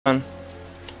on.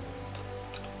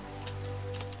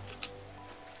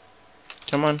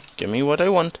 Come on, give me what I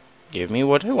want. Give me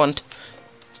what I want.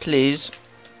 Please.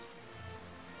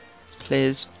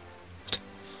 Please.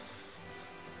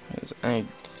 I...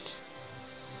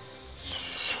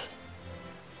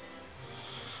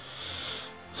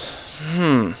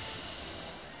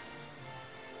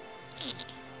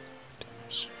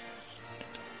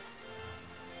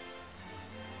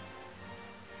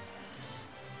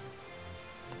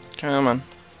 Come on.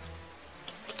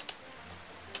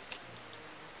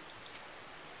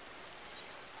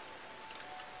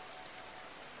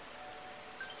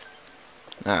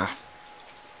 Ah.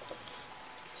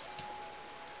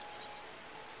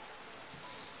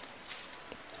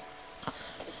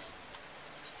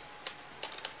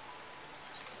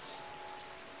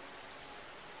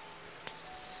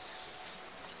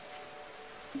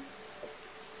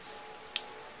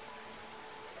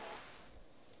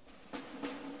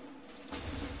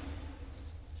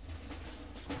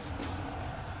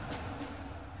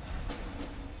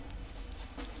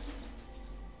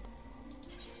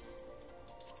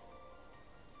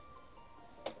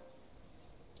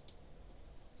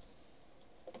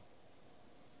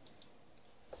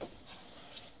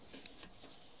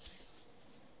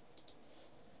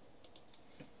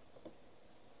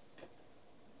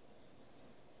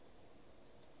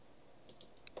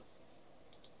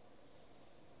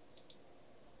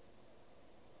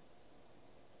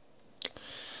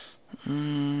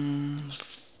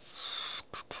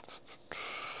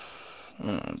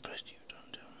 But you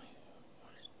don't tell me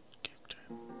what gift I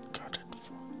got it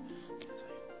for, because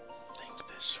I think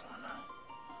this one.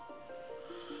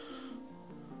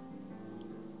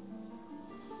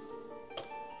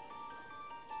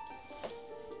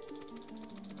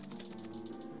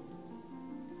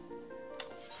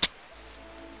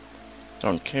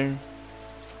 Don't care.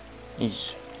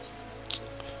 Eesh.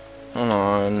 Hold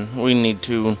on, we need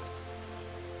to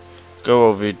go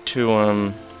over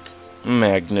to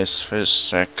Magnus for a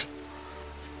sec.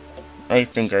 I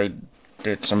think I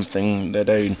did something that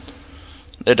I've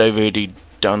already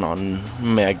done on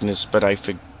Magnus, but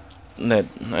that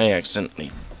I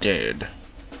accidentally did.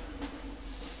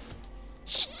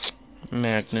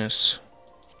 Magnus.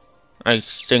 I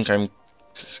think I'm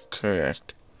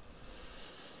correct.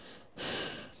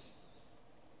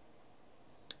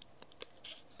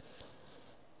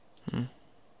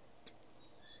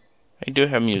 I do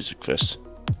have music for this.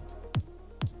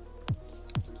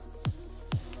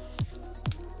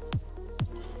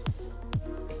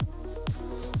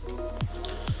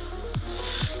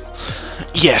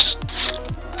 Yes!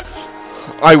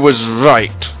 I was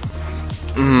right.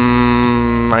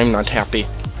 I'm not happy.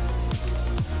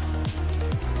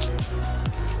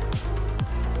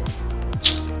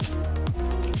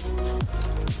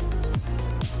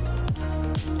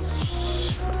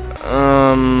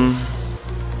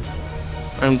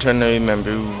 I'm trying to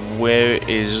remember, where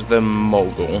is the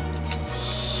mogul?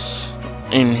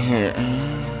 In here.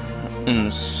 In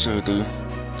the city.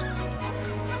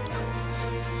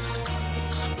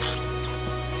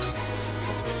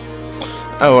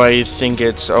 Oh, I think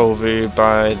it's over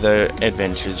by the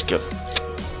Adventures Guild.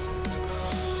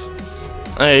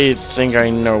 I think I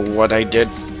know what I did.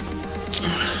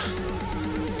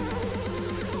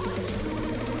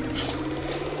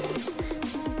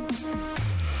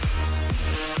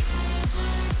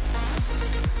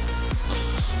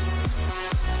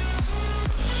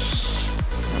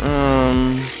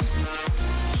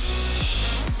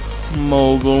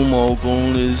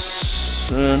 Mogul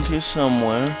is around here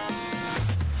somewhere.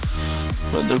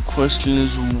 But the question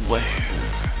is where?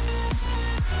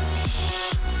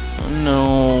 Oh,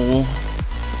 no.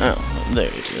 Oh, there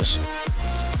it is.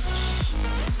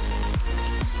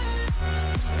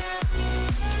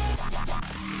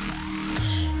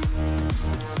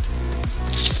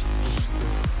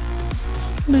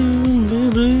 Boom, boom,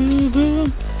 boom,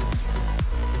 boom.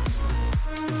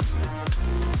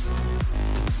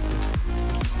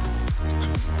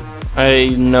 I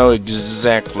know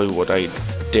exactly what I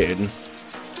did.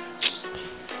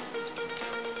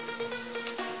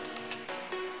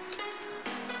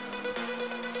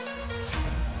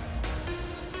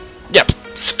 Yep.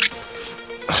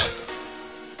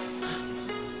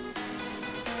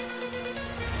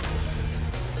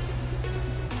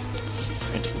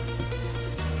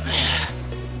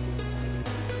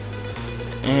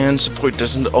 And support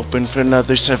doesn't open for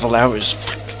another several hours.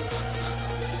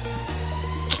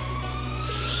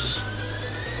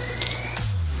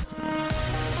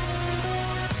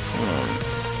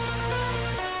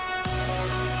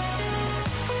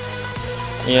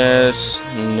 Yes,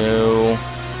 no.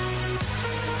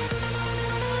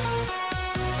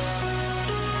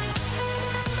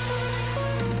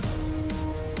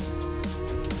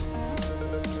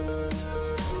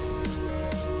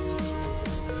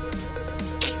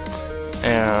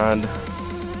 God.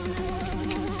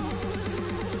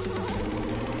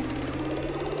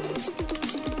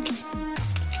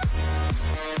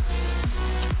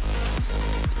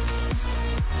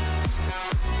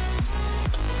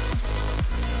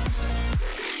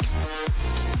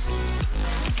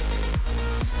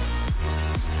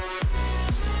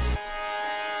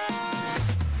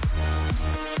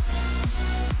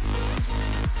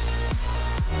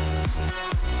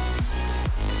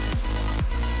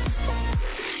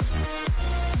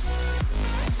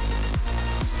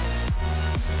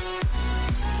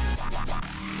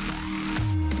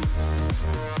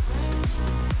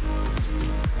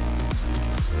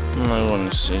 I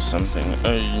want to say something.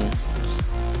 Damn,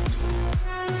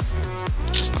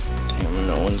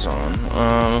 no one's on.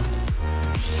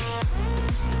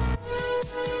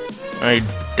 I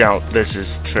doubt this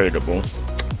is tradable.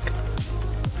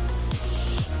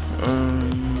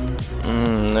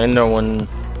 And no one.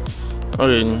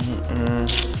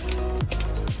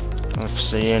 Let's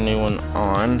see anyone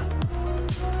on.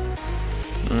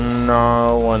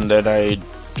 No one that I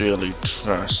really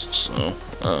trust. So,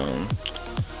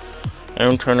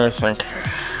 I'm trying to think,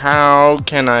 how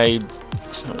can I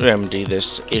remedy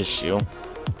this issue?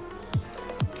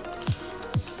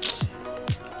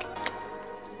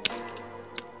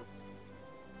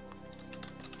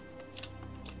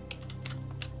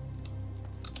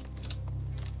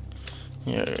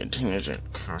 Yeah, teenager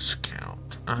cross account.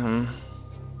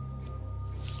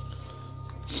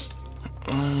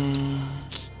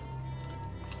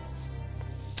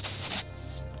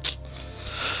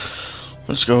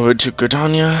 Let's go over to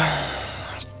Gridania.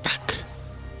 Back.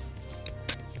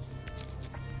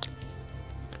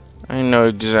 I know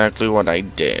exactly what I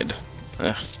did.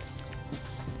 Fuck.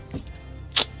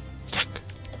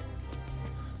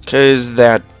 Cause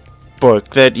that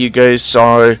book that you guys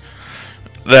saw,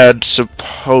 that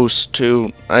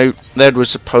was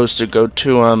supposed to go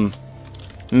to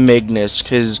Magnus,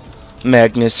 cause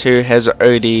Magnus here has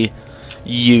already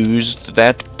used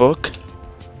that book.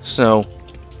 So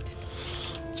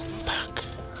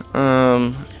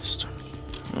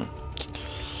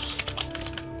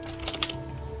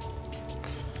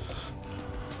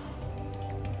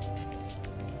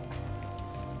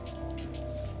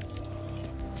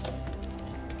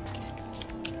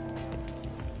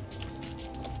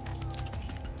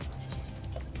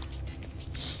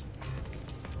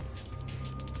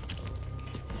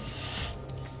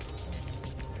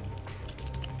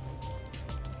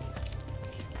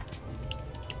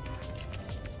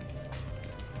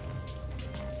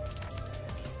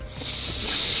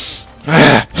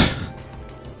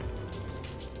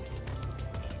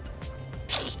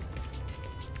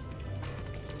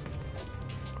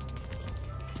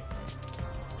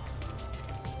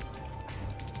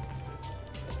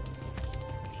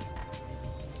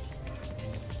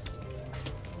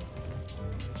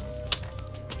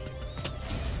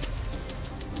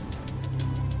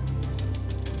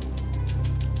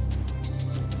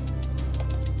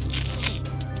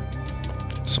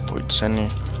support center.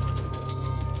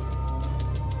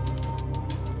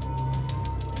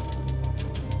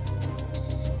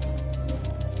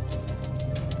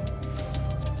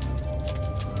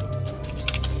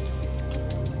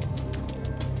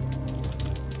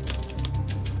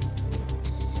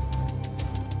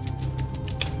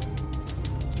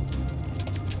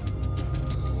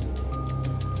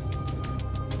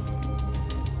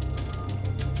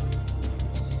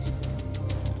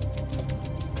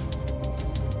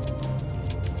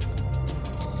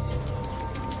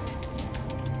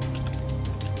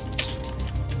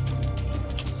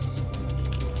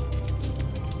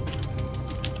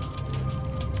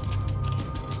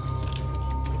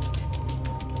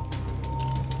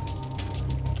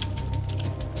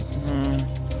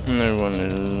 I want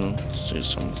to say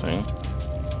something.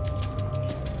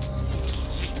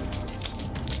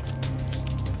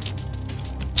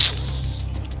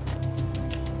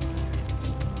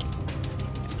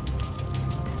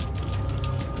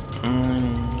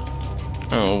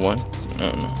 Oh, what?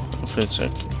 Oh, no. For a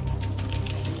sec.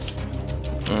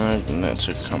 That's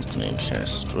a company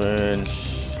test word.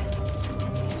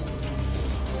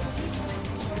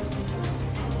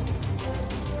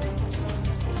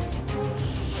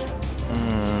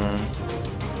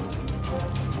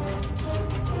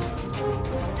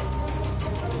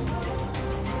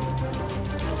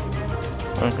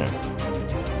 Okay.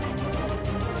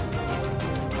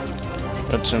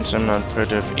 But since I'm not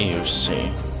part of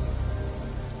EUC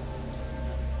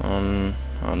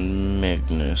on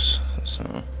Magnus,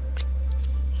 so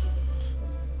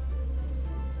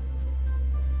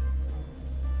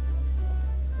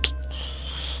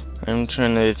I'm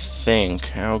trying to think,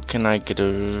 how can I get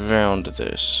around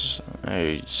this?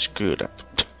 I screwed up.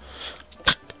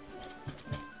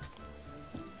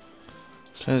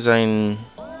 Because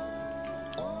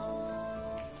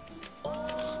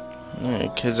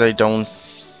I don't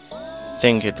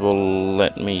think it will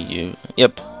let me use.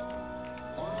 Yep.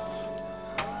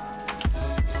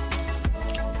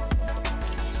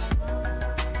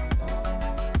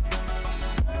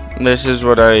 This is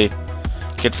what I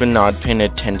get for not paying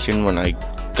attention when I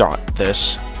got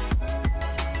this.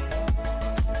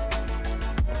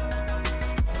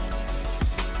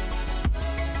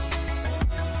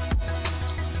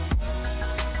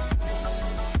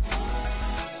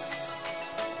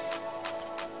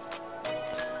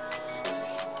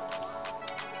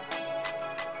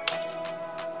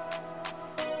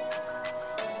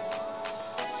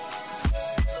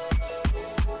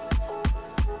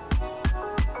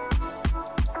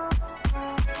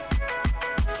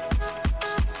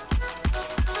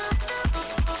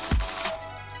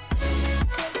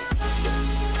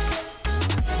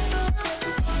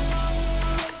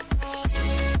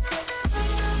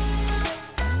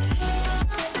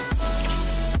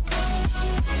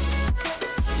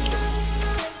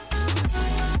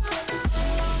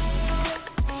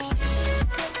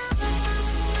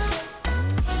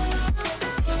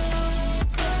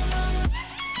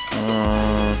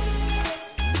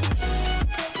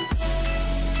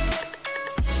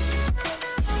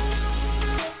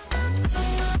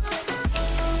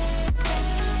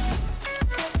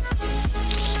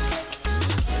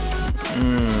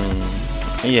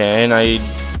 Yeah, and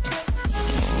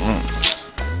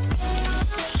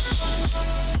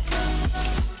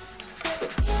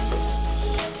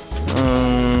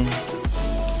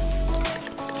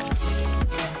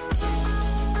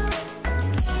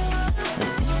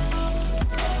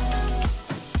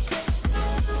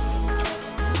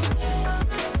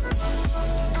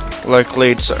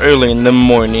luckily it's early in the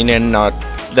morning and not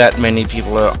that many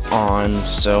people are on,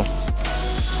 so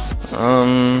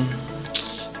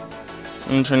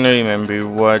I'm trying to remember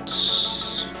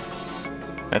what's...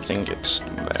 I think it's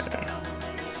there.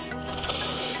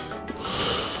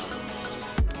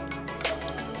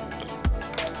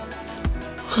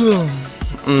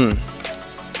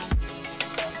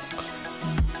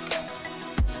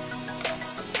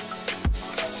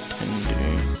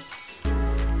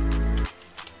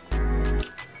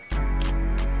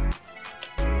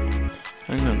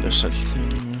 I know there's such a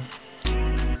thing.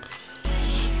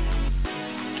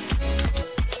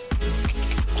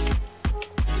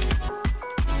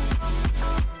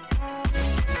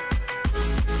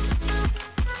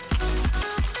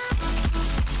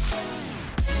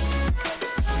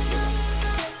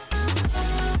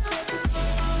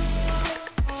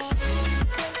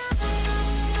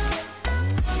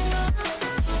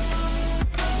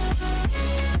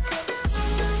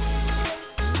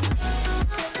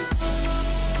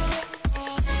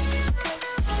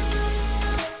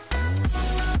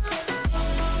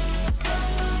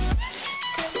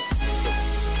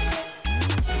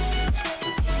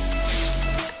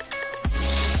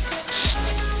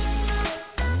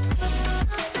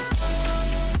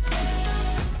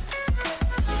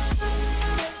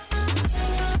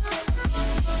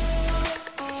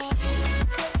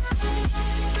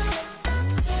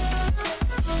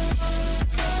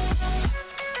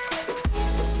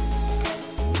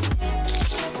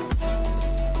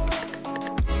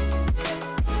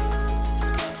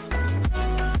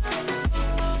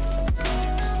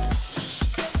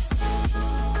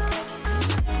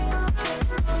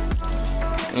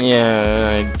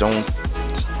 Yeah, I don't...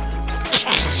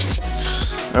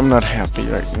 I'm not happy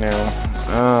right now.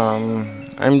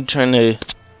 I'm trying to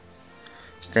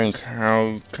think,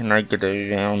 how can I get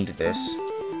around this?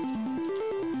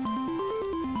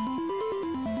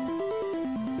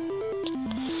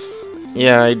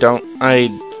 Yeah,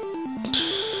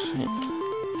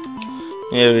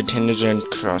 yeah, the tenders aren't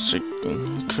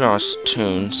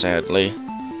cross-tuned, sadly.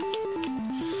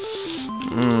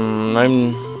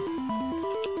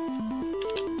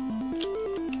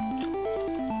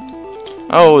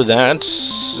 Oh,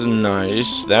 that's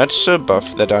nice. That's a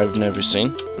buff that I've never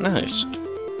seen. Nice.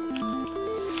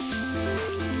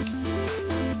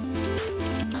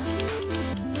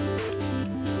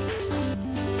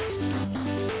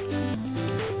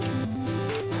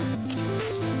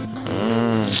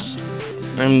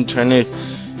 I'm trying to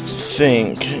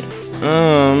think.